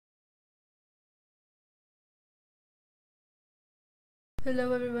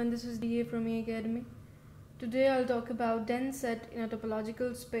Hello everyone, this is DA from E Academy. Today I'll talk about dense set in a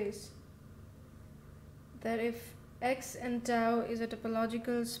topological space. That if X and tau is a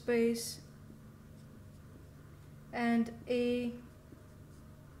topological space and A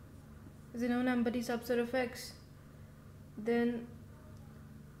is a non-empty subset of X, then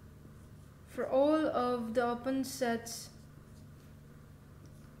for all of the open sets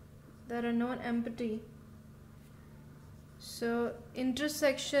that are non-empty, so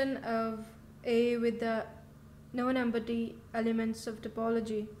intersection of A with the non-empty elements of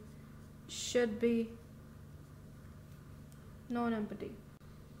topology should be non-empty.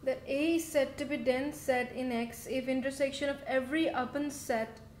 That A is said to be dense set in X if intersection of every open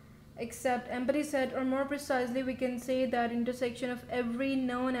set except empty set, or more precisely we can say that intersection of every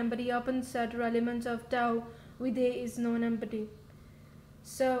non-empty open set or elements of tau with A is non-empty.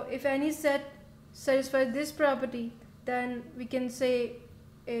 So if any set satisfies this property, then we can say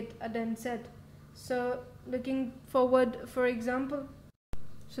it a dense set. So looking forward, for example,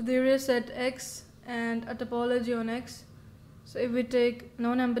 so there is set X and a topology on X. So if we take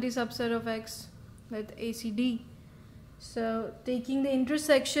non-empty subset of X, let ACD, so taking the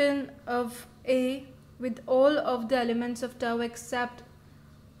intersection of A with all of the elements of tau except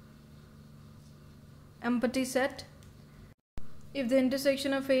empty set, if the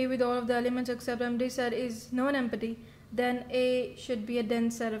intersection of A with all of the elements except empty set is non-empty, then A should be a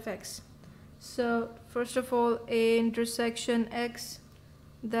dense set of X. So first of all, A intersection X,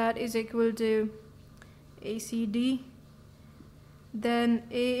 that is equal to ACD. Then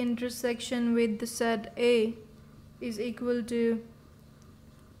A intersection with the set A is equal to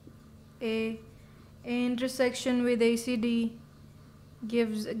A intersection with ACD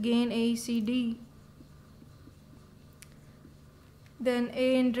gives again ACD. Then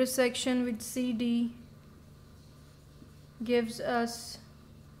A intersection with CD gives us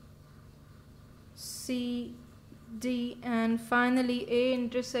CD, and finally A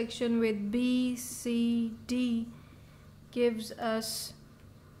intersection with BCD gives us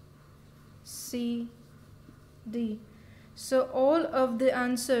CD. So all of the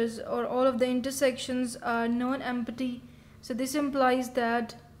answers or all of the intersections are non-empty. So this implies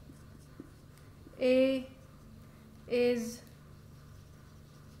that A is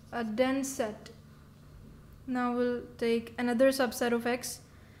a dense set. Now we'll take another subset of X.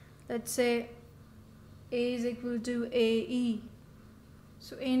 Let's say A is equal to AE.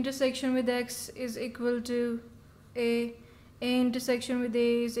 So A intersection with X is equal to A intersection with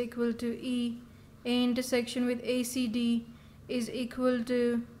A is equal to E, A intersection with ACD is equal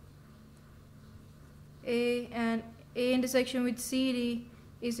to A, and A intersection with CD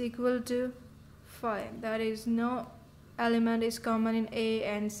is equal to phi. That is, no element is common in A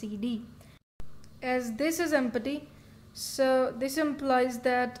and CD. As this is empty, so this implies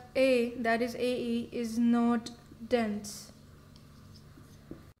that A, that is AE, is not dense.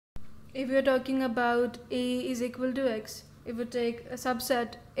 If we are talking about A is equal to X, if we take a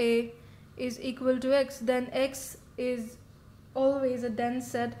subset A is equal to X, then X is always a dense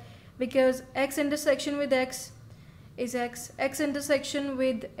set, because X intersection with X is X, X intersection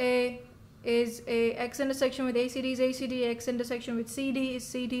with A is A, X intersection with ACD is ACD, X intersection with CD is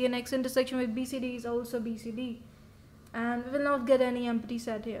CD, and X intersection with BCD is also BCD, and we will not get any empty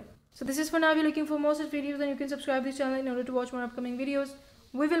set here. So this is for now. If you're looking for more such videos, then you can subscribe to this channel in order to watch more upcoming videos.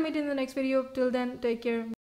 We will meet in the next video. Till then, take care.